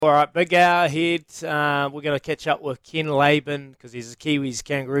All right, big hour ahead. We're going to catch up with Ken Laban because there's a Kiwis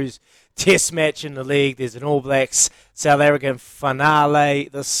Kangaroos test match in the league. There's an All Blacks South African finale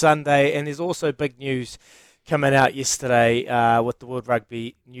this Sunday, and there's also big news coming out yesterday with the World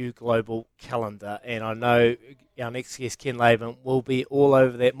Rugby new global calendar. And I know our next guest, Ken Laban, will be all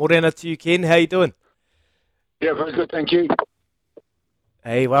over that. Morena to you, Ken. How you doing? Yeah, very good, thank you.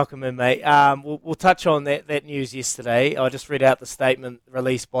 Hey, welcome in, mate. We'll touch on that news yesterday. I just read out the statement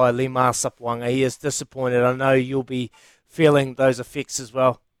released by Lemar Sapwanga. He is disappointed. I know you'll be feeling those effects as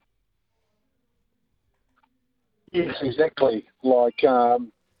well. Yes, exactly. Like,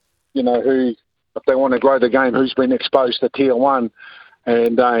 who, if they want to grow the game, who's been exposed to Tier 1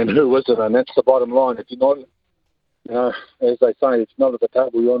 and who isn't, and that's the bottom line. If you're not, as they say, if you're not at the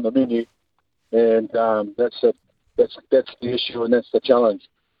table, you're on the menu, and that's the issue and that's the challenge.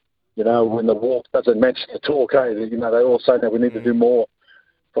 When the walk doesn't match the talk, they all say that we need to do more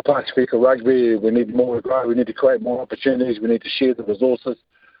for Pacifica Rugby. We need more to grow. We need to create more opportunities. We need to share the resources.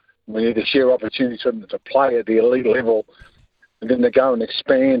 We need to share opportunities for them to play at the elite level, and then to go and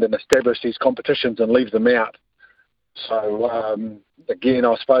expand and establish these competitions and leave them out. So, again,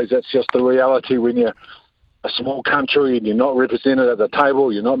 I suppose that's just the reality when you're a small country and you're not represented at the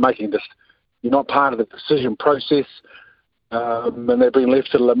table, you're not part of the decision process, and they've been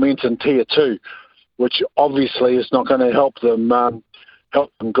left to lament in Tier 2, which obviously is not going to help them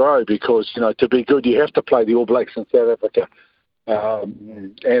grow because, to be good, you have to play the All Blacks in South Africa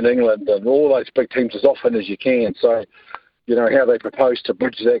and England and all those big teams as often as you can. So, how they propose to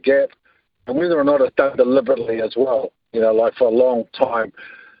bridge that gap and whether or not it's done deliberately as well, like for a long time,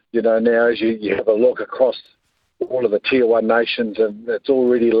 now as you have a look across all of the Tier 1 nations and it's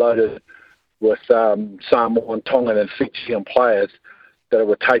already loaded with Samoan, Tongan and Fijian players that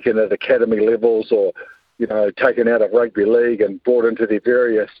were taken at academy levels or, taken out of rugby league and brought into their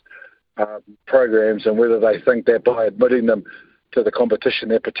various programs, and whether they think that by admitting them to the competition,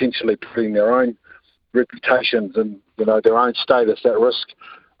 they're potentially putting their own reputations and, their own status at risk.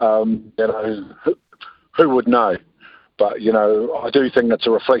 Who would know? But, I do think that's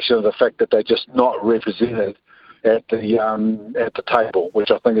a reflection of the fact that they're just not represented at the table,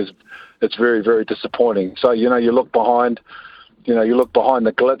 which I think it's very, very disappointing. So, you look behind the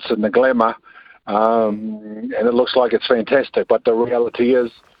glitz and the glamour, and it looks like it's fantastic. But the reality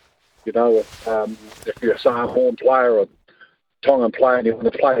is, if you're a Samoan player or Tongan player and you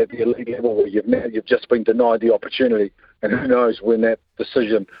want to play at the elite level, where you've just been denied the opportunity, and who knows when that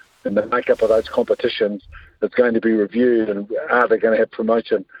decision and the makeup of those competitions is going to be reviewed, and are they going to have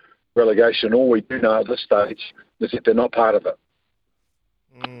promotion, relegation? All we do know at this stage is that they're not part of it.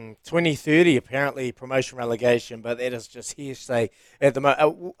 2030 apparently promotion relegation, but that is just hearsay at the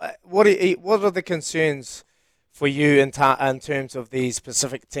moment. What are the concerns for you in terms of these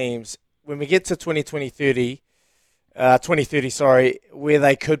Pacific teams when we get to 2030, where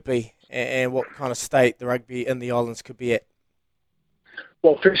they could be and what kind of state the rugby in the islands could be at?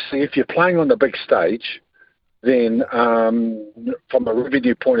 Well, firstly, if you're playing on the big stage, then from a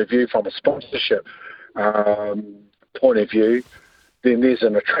revenue point of view, from a sponsorship point of view, then there's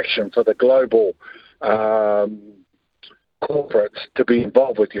an attraction for the global corporates to be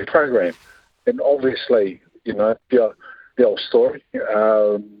involved with your program. And obviously, the old story,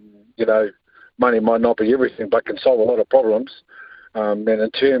 money might not be everything, but can solve a lot of problems. And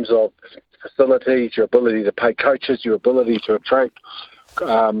in terms of facilities, your ability to pay coaches, your ability to attract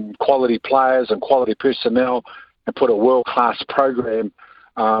quality players and quality personnel and put a world-class program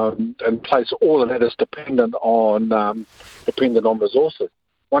in place, all of that is dependent on resources.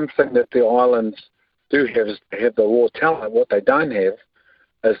 One thing that the islands do have is they have the raw talent. What they don't have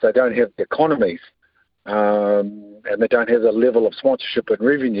is they don't have the economies, and they don't have the level of sponsorship and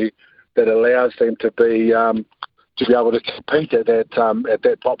revenue that allows them to be able to compete at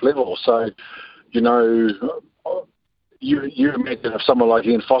that top level. So, you imagine if someone like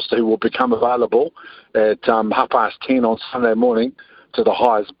Ian Foster, who will become available at 10:30 on Sunday morning to the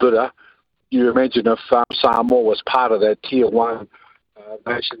highest bidder, you imagine if Samoa was part of that Tier 1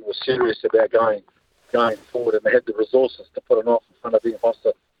 nation, was serious about going forward, and they had the resources to put an offer in front of Ian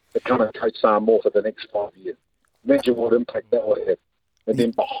Foster to come and coach Samoa for the next 5 years. Imagine what impact that would have. And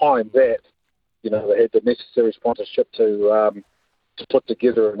then behind that, they had the necessary sponsorship to put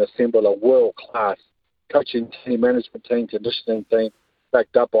together and assemble a world-class coaching team, management team, conditioning team,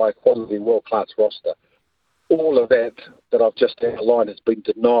 backed up by a quality world-class roster. All of that I've just outlined has been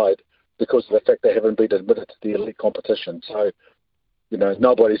denied because of the fact they haven't been admitted to the elite competition. So,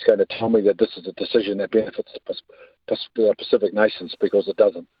 nobody's going to tell me that this is a decision that benefits the Pacific nations, because it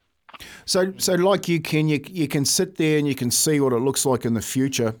doesn't. So like you can, you can sit there and you can see what it looks like in the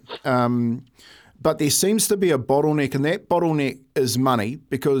future. But there seems to be a bottleneck, and that bottleneck is money,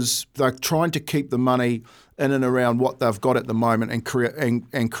 because they're trying to keep the money in and around what they've got at the moment and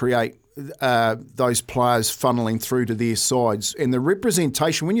create those players funneling through to their sides. And the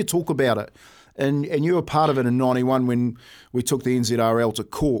representation, when you talk about it, and you were part of it in 91 when we took the NZRL to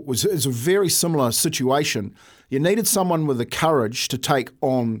court, is a very similar situation. You needed someone with the courage to take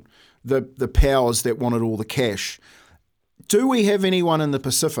on the powers that wanted all the cash. Do we have anyone in the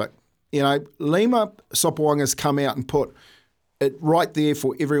Pacific? You know, Lima Sopoanga's come out and put it right there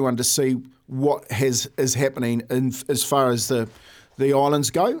for everyone to see what is happening as far as the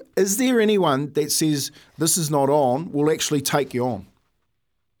islands go. Is there anyone that says this is not on, will actually take you on?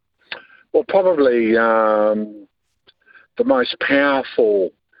 Well, probably the most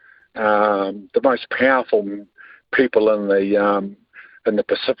powerful people in the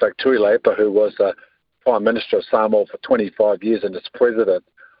Pacific, Tui Lepa, who was the Prime Minister of Samoa for 25 years and is President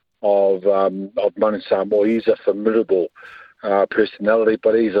of Manu Samoa. He's a formidable personality,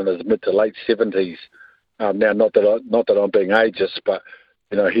 but he's in his mid to late 70s now. Not that I'm being ageist, but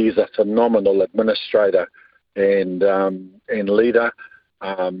you know, he's a phenomenal administrator and leader.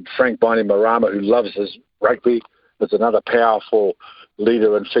 Frank Bainimarama, who loves his rugby, is another powerful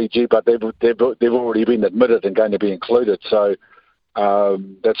leader in Fiji, but they've already been admitted and going to be included. So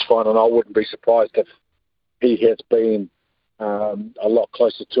that's fine, and I wouldn't be surprised if he has been a lot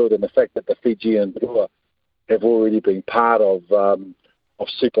closer to it, and the fact that the Fijian Drua have already been part of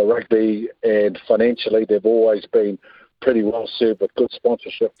Super Rugby, and financially they've always been pretty well served with good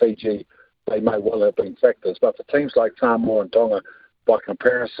sponsorship. Fiji, they may well have been factors, but for teams like Samoa and Tonga, by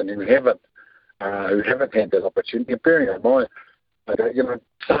comparison, who haven't had that opportunity, and bearing in mind, you know,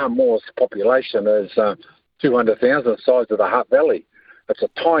 Samoa's population is 200,000, the size of the Hutt Valley. It's a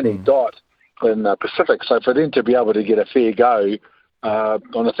tiny dot in the Pacific, so for them to be able to get a fair go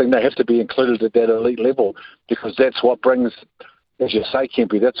on the thing, they have to be included at that elite level, because that's what brings, as you say,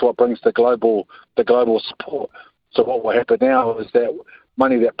 Kempy, that's what brings the global support. So what will happen now is that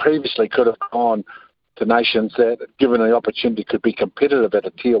money that previously could have gone to nations that, given the opportunity, could be competitive at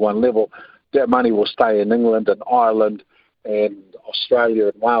a tier 1 level, that money will stay in England and Ireland and Australia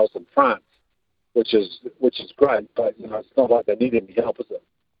and Wales and France, which is great. But you know, it's not like they need any help, is it?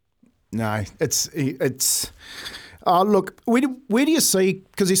 No, it's. Look, where do you see?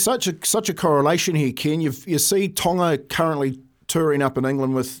 Because there's such a correlation here, Ken. You see Tonga currently touring up in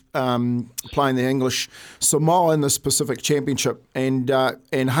England with playing the English Samoa in this Pacific Championship, and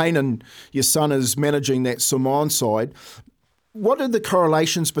Haynen, your son, is managing that Samoan side. What are the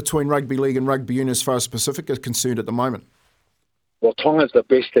correlations between rugby league and rugby union as far as Pacific is concerned at the moment? Well, Tonga's the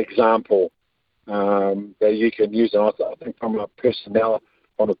best example that you can use, and I think from a personnel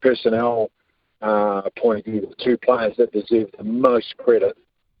point of view, the two players that deserve the most credit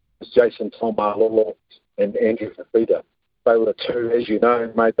is Jason Taumalolo and Andrew Fafita. They were the two, as you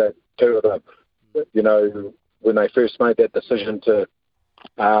know, made that two of the, you know, when they first made that decision to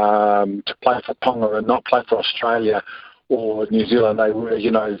play for Tonga and not play for Australia or New Zealand, they were, you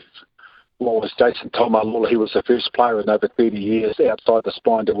know, what was Jason Taumalolo? He was the first player in over 30 years outside the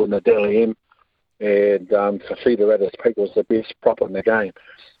spine to win the Dally M, and Fafita at his peak was the best prop in the game.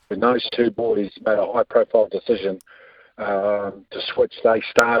 When those two boys made a high-profile decision to switch, they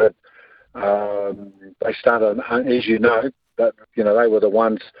started, as you know, that you know they were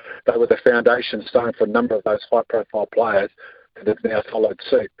the foundation stone for a number of those high-profile players that have now followed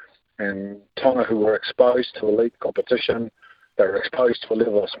suit. And Tonga, who were exposed to elite competition, they were exposed to a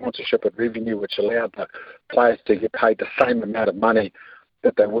level of sponsorship and revenue which allowed the players to get paid the same amount of money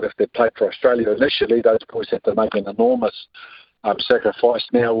that they would if they played for Australia. Initially, those boys had to make an enormous sacrifice.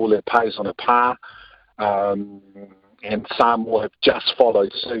 Now all their pay is on a par, and Samoa have just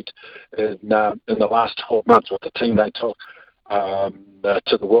followed suit in the last 12 months with the team they took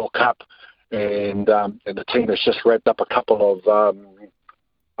to the World Cup, and the team has just wrapped up a couple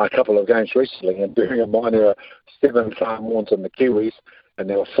of games recently. And bearing in mind there are 7 Samoans in the Kiwis, and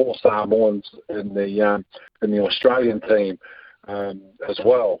there were 4 Samoans in the Australian team as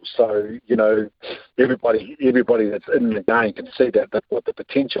well. So you know, everybody that's in the game can see that what the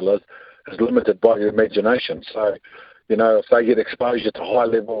potential is limited by your imagination. So you know, if they get exposure to high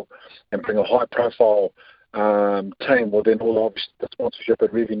level and bring a high profile team, well then all obviously the sponsorship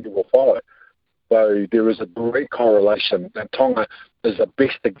and revenue will follow. So there is a direct correlation, and Tonga is the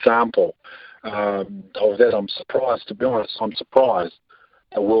best example of that. I'm surprised, to be honest. I'm surprised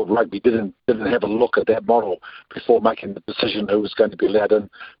World Rugby didn't have a look at that model before making the decision who was going to be allowed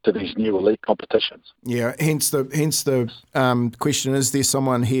into these new elite competitions. Yeah, hence the question: is there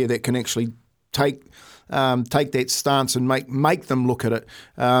someone here that can actually take that stance and make them look at it?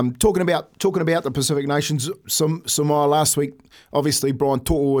 Talking about the Pacific Nations, Samoa last week. Obviously, Brian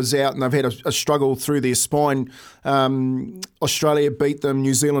To'o was out, and they've had a struggle through their spine. Australia beat them,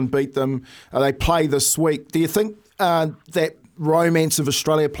 New Zealand beat them. They play this week. Do you think that romance of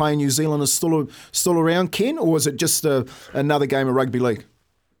Australia playing New Zealand is still around, Ken, or is it just another game of rugby league?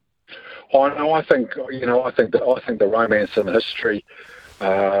 I think the romance and history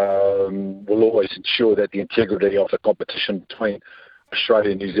will always ensure that the integrity of the competition between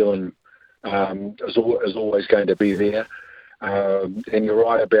Australia and New Zealand is always going to be there. And you're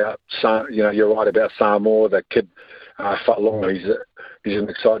right about Samoa. The kid Fa'alonga, he's an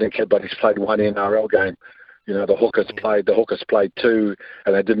exciting kid, but he's played one NRL game. The Hookers played two,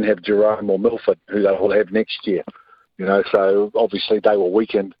 and they didn't have Jerome or Milford, who they will have next year. So obviously they were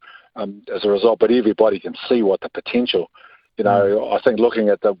weakened as a result. But everybody can see what the potential. I think looking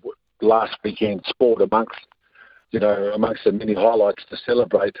at the last weekend sport amongst the many highlights to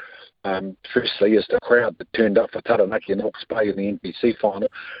celebrate, firstly is the crowd that turned up for Taranaki and Hawke's Bay in the NPC final,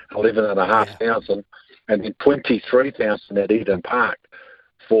 11,500, and then 23,000 at Eden Park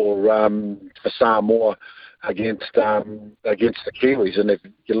for Samoa against the Kiwis. And if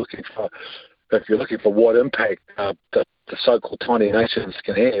you're looking for what impact the so-called tiny nations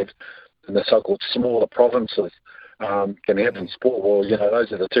can have, and the so-called smaller provinces can have in sport, well,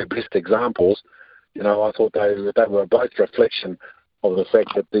 those are the two best examples. I thought they were both reflection of the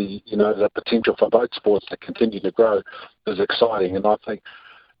fact that the potential for both sports to continue to grow is exciting. And I think,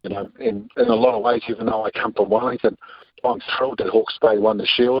 in a lot of ways, even though I come from Wellington, I'm thrilled that Hawke's Bay won the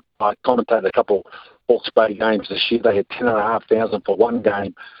Shield. I commentated a couple Hawke's Bay games this year. They had 10,500 for one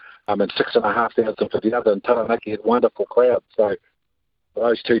game and 6,500 for the other, and Taranaki had wonderful crowds. So for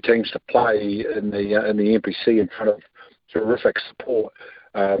those two teams to play in the NPC in front of terrific support,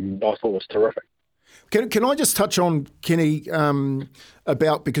 I thought was terrific. Can I just touch on, Kenny,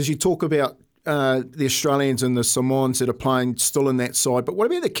 because you talk about the Australians and the Samoans that are playing still in that side, but what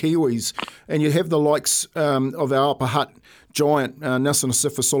about the Kiwis? And you have the likes of our Upper Hutt giant, Nelson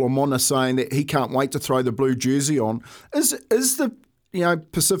Asifa-Solomona, saying that he can't wait to throw the blue jersey on. Is the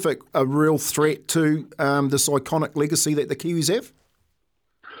Pacific a real threat to this iconic legacy that the Kiwis have?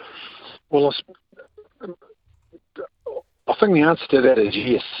 Well, I think the answer to that is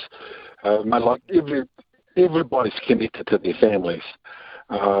yes. Everybody's connected to their families,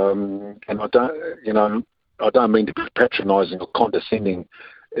 and I don't mean to be patronising or condescending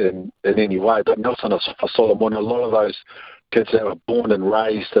in any way. But Nelson Solomon, a lot of those kids that were born and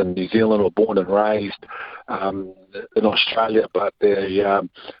raised in New Zealand or born and raised in Australia, but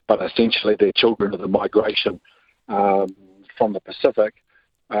essentially they're children of the migration from the Pacific.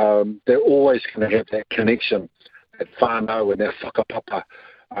 They're always going to have that connection, that whānau and that whakapapa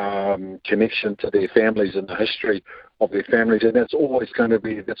connection to their families and the history of their families, and that's always going to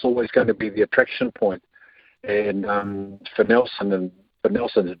be the attraction point. And for Nelson's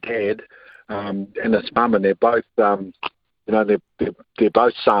dad and his mum, and they're both they're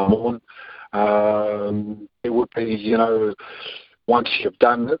both Samoan. It would be once you've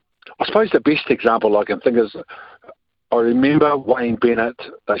done it. I suppose the best example I can think is, I remember Wayne Bennett.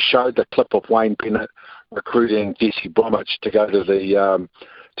 They showed the clip of Wayne Bennett recruiting Jesse Bromwich to go to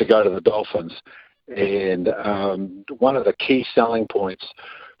the Dolphins, and one of the key selling points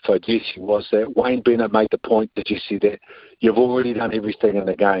for Jesse was that Wayne Bennett made the point to Jesse that you've already done everything in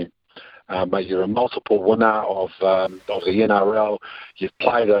the game. You're a multiple winner of the NRL. You've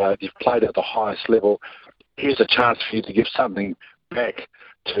played at the highest level. Here's a chance for you to give something back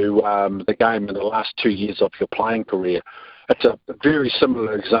to the game in the last 2 years of your playing career. It's a very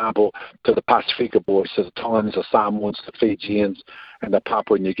similar example to the Pasifika boys, to the Tonans, the Samoans, the Fijians, and the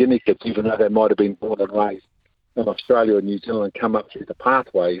Papua New Guinea kids, even though they might have been born and raised in Australia or New Zealand, come up through the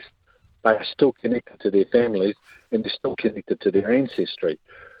pathways. They are still connected to their families, and they're still connected to their ancestry.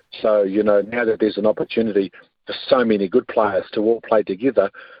 So, now that there's an opportunity for so many good players to all play together,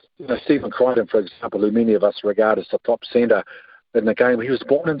 Stephen Crichton, for example, who many of us regard as the top centre in the game, he was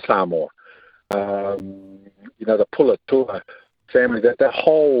born in Samoa. The Pulatua family, that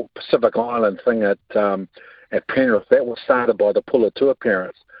whole Pacific Island thing at Penrith, that was started by the Pulatua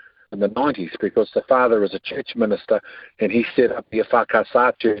parents in the 90s, because the father was a church minister and he set up the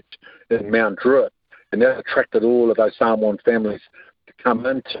Whakasa Church in Mount Druitt, and that attracted all of those Samoan families to come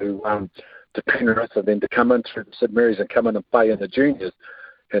into to Penrith, and then to come in through the St Mary's and come in and play in the juniors.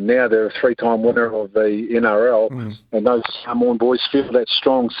 and now they're a 3-time winner of the NRL, and those Samoan boys feel that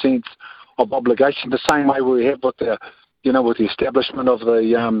strong sense of obligation, the same way we have with the, with the establishment of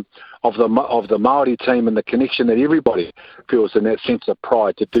the Maori team, and the connection that everybody feels in that sense of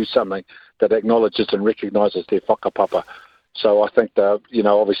pride to do something that acknowledges and recognises their whakapapa. So I think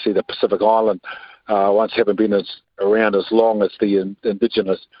obviously the Pacific Island ones haven't been around as long as the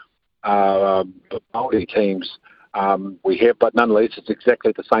indigenous Maori teams we have, but nonetheless it's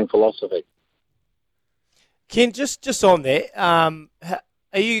exactly the same philosophy. Ken, just on that,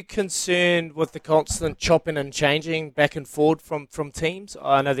 are you concerned with the constant chopping and changing back and forward from teams?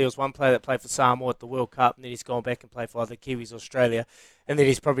 I know there was one player that played for Samoa at the World Cup, and then he's gone back and played for either Kiwis or Australia, and then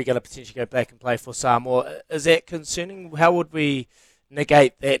he's probably going to potentially go back and play for Samoa. Is that concerning? How would we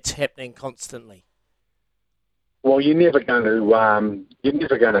negate that happening constantly? Well, you're never going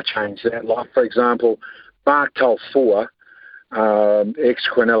to change that. Like, for example, Mark Talfoa,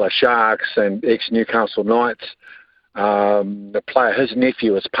 ex-Quinella Sharks and ex-Newcastle Knights, the player, his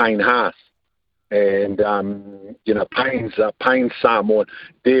nephew is Payne Haas, and Payne's Samoan.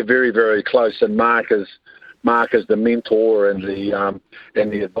 They're very, very close, and Mark is the mentor and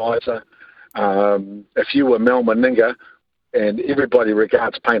the advisor. If you were Mel Meninga, and everybody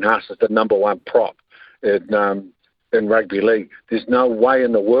regards Payne Haas as the number one prop in rugby league, there's no way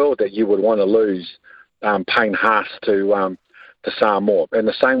in the world that you would want to lose Payne Haas to Samoa. And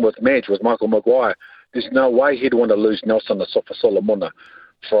the same with Madge, with Michael Maguire. There's no way he'd want to lose Nelson Asofa-Solomona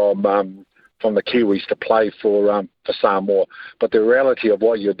from the Kiwis to play for Samoa. But the reality of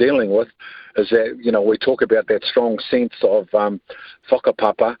what you're dealing with is that, we talk about that strong sense of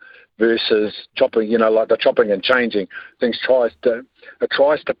whakapapa versus chopping, like the chopping and changing. It tries to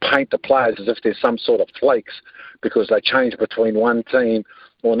paint the players as if they're some sort of flakes because they change between one team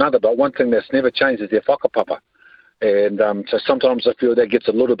or another. But one thing that's never changed is their whakapapa. And so sometimes I feel that gets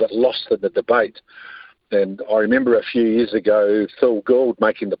a little bit lost in the debate. And I remember a few years ago, Phil Gould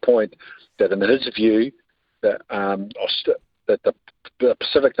making the point that in his view, that the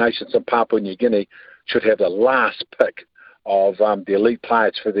Pacific nations and Papua New Guinea should have the last pick of the elite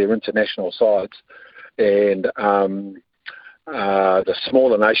players for their international sides. And the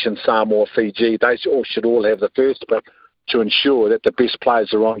smaller nations, Samoa, Fiji, they should all have the first pick to ensure that the best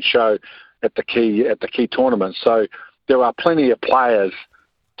players are on show at the key tournaments. So there are plenty of players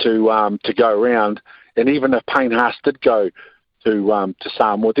to go around. And even if Payne Haas did go to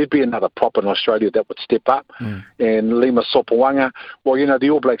Samoa, there'd be another prop in Australia that would step up. And Lima Sopoaga, well, the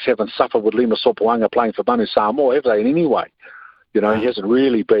All Blacks haven't suffered with Lima Sopoaga playing for Manu Samoa, have they, in any way? He hasn't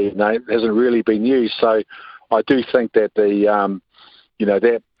really been used. So I do think that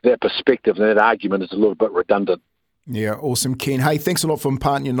that perspective and that argument is a little bit redundant. Yeah, awesome, Ken. Hey, thanks a lot for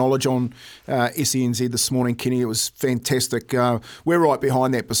imparting your knowledge on SENZ this morning, Kenny. It was fantastic. We're right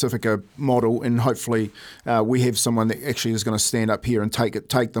behind that Pacifica model, and hopefully we have someone that actually is going to stand up here and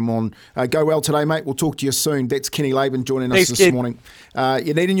take them on. Go well today, mate. We'll talk to you soon. That's Kenny Laban joining us this morning.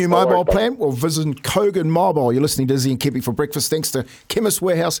 You need a new mobile plan? Well, visit Kogan Mobile. You're listening to Izzy and Kepi for breakfast. Thanks to Chemist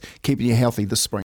Warehouse, keeping you healthy this spring.